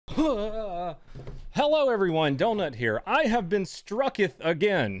Hello everyone, Donut here. I have been strucketh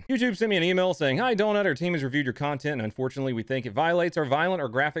again. YouTube sent me an email saying, "Hi Donut, our team has reviewed your content and unfortunately we think it violates our violent or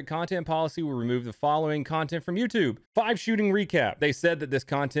graphic content policy. We'll remove the following content from YouTube. 5 shooting recap. They said that this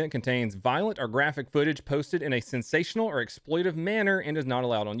content contains violent or graphic footage posted in a sensational or exploitive manner and is not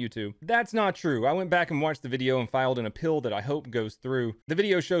allowed on YouTube." That's not true. I went back and watched the video and filed an appeal that I hope goes through. The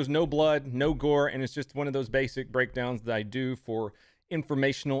video shows no blood, no gore, and it's just one of those basic breakdowns that I do for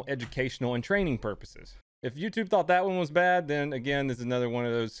informational, educational, and training purposes. If YouTube thought that one was bad, then again, this is another one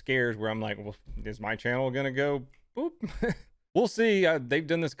of those scares where I'm like, well, is my channel gonna go boop? We'll see. They've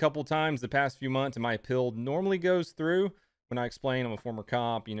done this a couple times the past few months, and my appeal normally goes through. When I explain I'm a former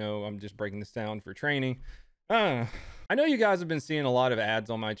cop, you know, I'm just breaking this down for training. I know you guys have been seeing a lot of ads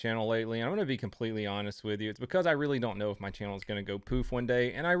on my channel lately, and I'm going to be completely honest with you. It's because I really don't know if my channel is going to go poof one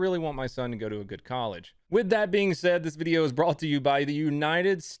day, and I really want my son to go to a good college. With that being said, this video is brought to you by the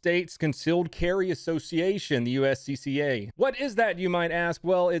United States Concealed Carry Association, the USCCA. What is that, you might ask?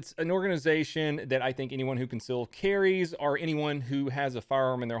 Well, it's an organization that I think anyone who concealed carries or anyone who has a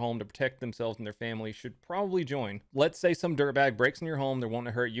firearm in their home to protect themselves and their family should probably join. Let's say some dirtbag breaks in your home, they're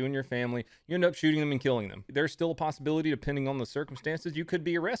wanting to hurt you and your family, you end up shooting them and killing them. There's still a possibility, depending on the circumstances, you could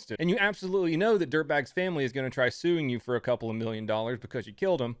be arrested. And you absolutely know that dirtbag's family is going to try suing you for a couple of $1 million because you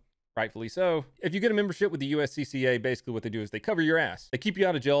killed him. Rightfully so. If you get a membership with the USCCA, basically what they do is they cover your ass. They keep you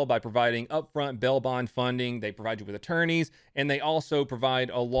out of jail by providing upfront bail bond funding. They provide you with attorneys, and they also provide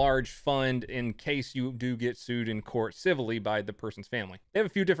a large fund in case you do get sued in court civilly by the person's family. They have a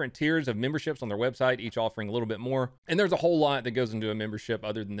few different tiers of memberships on their website, each offering a little bit more. And there's a whole lot that goes into a membership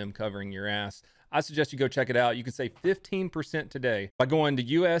other than them covering your ass. I suggest you go check it out. You can save 15% today by going to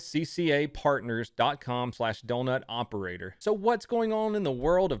usccapartners.com/donutoperator. So what's going on in the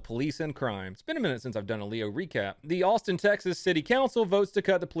world of police and crime? It's been a minute since I've done a Leo recap. The Austin, Texas City Council votes to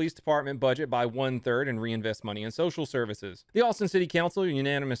cut the police department budget by 1/3 and reinvest money in social services. The Austin City Council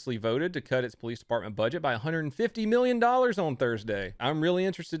unanimously voted to cut its police department budget by $150 million on Thursday. I'm really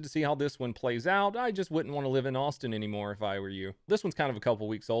interested to see how this one plays out. I just wouldn't want to live in Austin anymore if I were you. This one's kind of a couple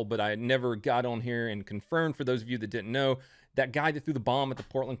weeks old, but I never got on here and confirmed, for those of you that didn't know, that guy that threw the bomb at the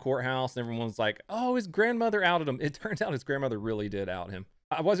Portland courthouse, and everyone was like, oh, his grandmother outed him. It turns out his grandmother really did out him.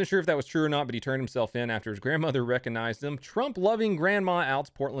 I wasn't sure if that was true or not, but he turned himself in after his grandmother recognized him. Trump-loving grandma outs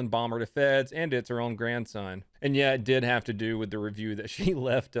Portland bomber to feds, and it's her own grandson. And yeah, it did have to do with the review that she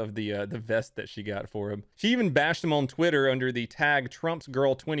left of the vest that she got for him. She even bashed him on Twitter under the tag Trump's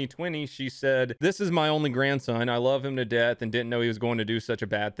Girl 2020. She said, "This is my only grandson. I love him to death and didn't know he was going to do such a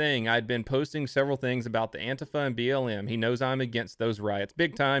bad thing. I'd been posting several things about the Antifa and BLM. He knows I'm against those riots.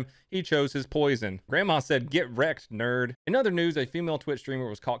 Big time. He chose his poison." Grandma said, "Get wrecked, nerd." In other news, a female Twitch streamer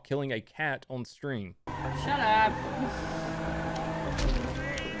was caught killing a cat on stream. Shut up.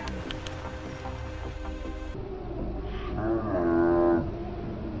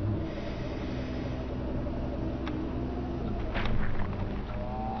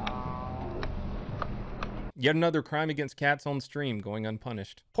 Yet another crime against cats on stream going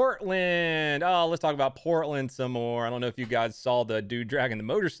unpunished. Portland. Oh, let's talk about Portland some more. I don't know if you guys saw the dude dragging the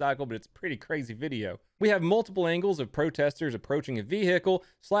motorcycle, but it's a pretty crazy video. We have multiple angles of protesters approaching a vehicle,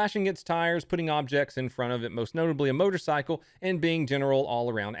 slashing its tires, putting objects in front of it, most notably a motorcycle, and being general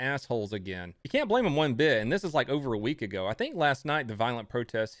all-around assholes again. You can't blame them one bit, and this is like over a week ago. I think last night the violent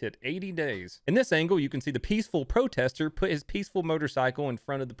protests hit 80 days. In this angle, you can see the peaceful protester put his peaceful motorcycle in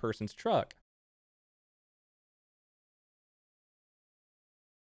front of the person's truck.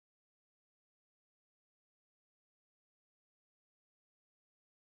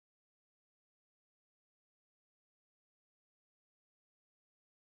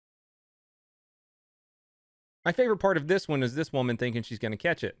 My favorite part of this one is this woman thinking she's going to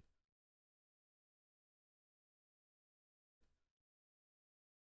catch it.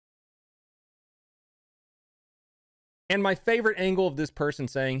 And my favorite angle of this person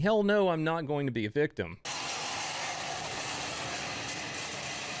saying, "Hell no, I'm not going to be a victim."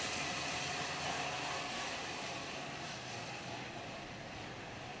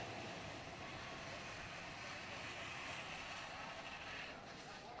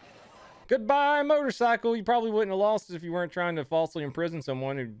 Goodbye, motorcycle. You probably wouldn't have lost it if you weren't trying to falsely imprison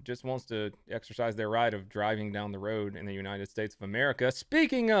someone who just wants to exercise their right of driving down the road in the United States of America.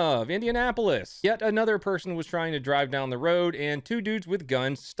 Speaking of Indianapolis, yet another person was trying to drive down the road, and 2 dudes with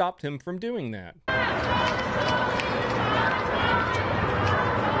guns stopped him from doing that. Hey,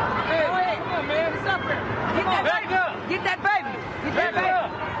 come on, man. What's up there? Get that baby. Get that baby. Get that baby.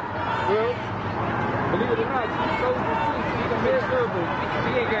 Well, believe it or not, she's so deceased. He done made sure, but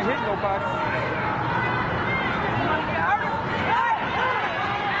he ain't gonna hit nobody.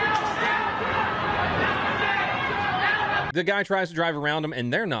 The guy tries to drive around him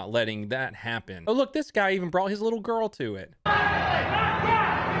and they're not letting that happen. Oh, look, this guy even brought his little girl to it.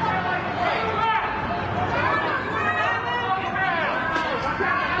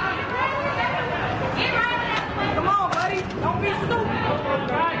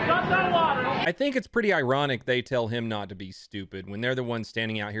 I think it's pretty ironic they tell him not to be stupid when they're the ones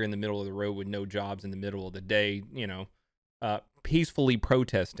standing out here in the middle of the road with no jobs in the middle of the day, you know, peacefully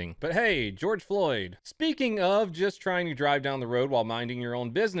protesting. But hey, George Floyd. Speaking of just trying to drive down the road while minding your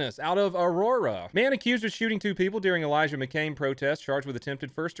own business, out of Aurora. Man accused of shooting 2 people during Elijah McClain protest charged with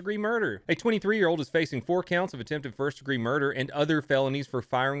attempted first-degree murder. A 23-year-old is facing 4 counts of attempted first-degree murder and other felonies for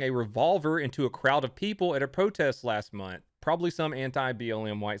firing a revolver into a crowd of people at a protest last month. Probably some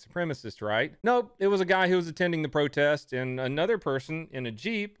anti-BLM white supremacist, right? Nope, it was a guy who was attending the protest, and another person in a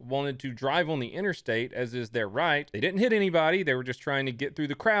Jeep wanted to drive on the interstate, as is their right. They didn't hit anybody, they were just trying to get through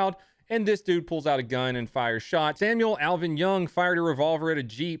the crowd, and this dude pulls out a gun and fires shots. Samuel Alvin Young fired a revolver at a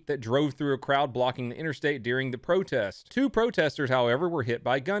Jeep that drove through a crowd blocking the interstate during the protest. 2 protesters, however, were hit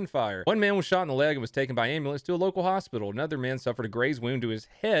by gunfire. One man was shot in the leg and was taken by ambulance to a local hospital. Another man suffered a graze wound to his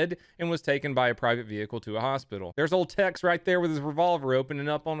head and was taken by a private vehicle to a hospital. There's old Tex right there with his revolver opening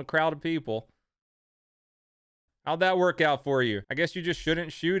up on a crowd of people. How'd that work out for you? I guess you just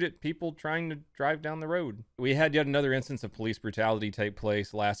shouldn't shoot at people trying to drive down the road. We had yet another instance of police brutality take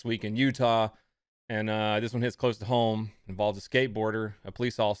place last week in Utah, and this one hits close to home. Involves a skateboarder. A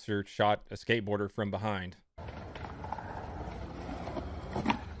police officer shot a skateboarder from behind.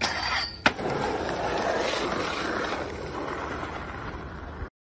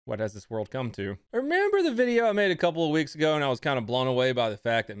 What has this world come to? Remember the video I made a couple of weeks ago and I was kind of blown away by the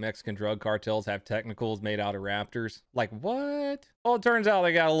fact that Mexican drug cartels have technicals made out of raptors? Like, what? Well, it turns out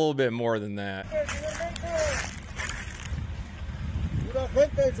they got a little bit more than that. Pura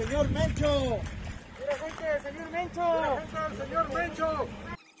gente, señor Mencho. Pura gente, señor Mencho. Pura gente, señor Mencho.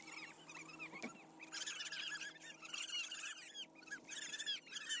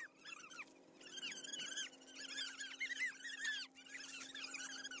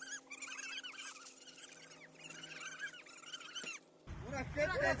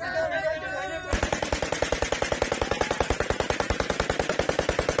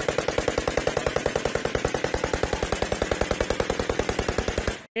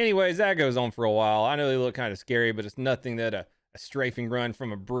 Anyways, that goes on for a while. I know they look kind of scary, but it's nothing that a strafing run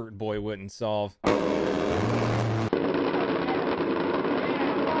from a Burt boy wouldn't solve.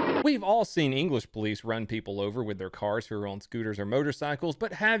 We've all seen English police run people over with their cars who are on scooters or motorcycles,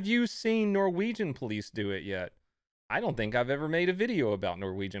 but have you seen Norwegian police do it yet? I don't think I've ever made a video about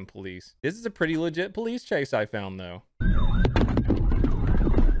Norwegian police. This is a pretty legit police chase I found, though.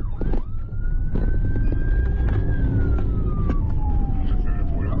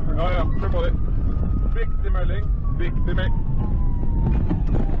 Ja, kör på det. Viktig melding. Viktig melding.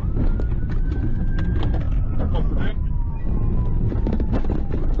 Konsentrering.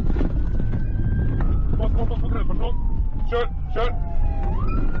 Pass på tredjeperson. Kör, kör.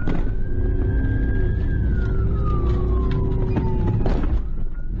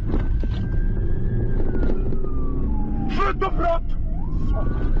 Sluta prat!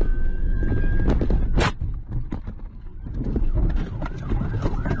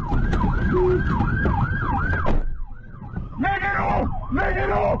 Lägg er opp! Lägg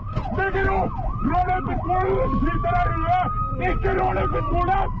er opp! Lägg er opp! Rå den pistolen! Skyter deg i huet! Ikke rå den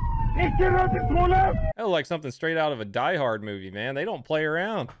pistolen! Ikke rå pistolen! That looked like something straight out of a Die Hard movie, man. They don't play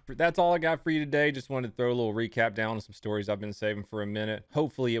around. That's all I got for you today. Just wanted to throw a little recap down on some stories I've been saving for a minute.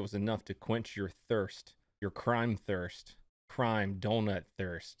 Hopefully it was enough to quench your thirst. Your crime thirst. Crime donut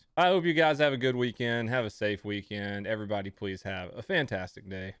thirst. I hope you guys have a good weekend. Have a safe weekend. Everybody please have a fantastic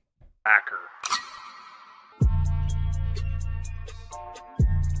day. Hacker.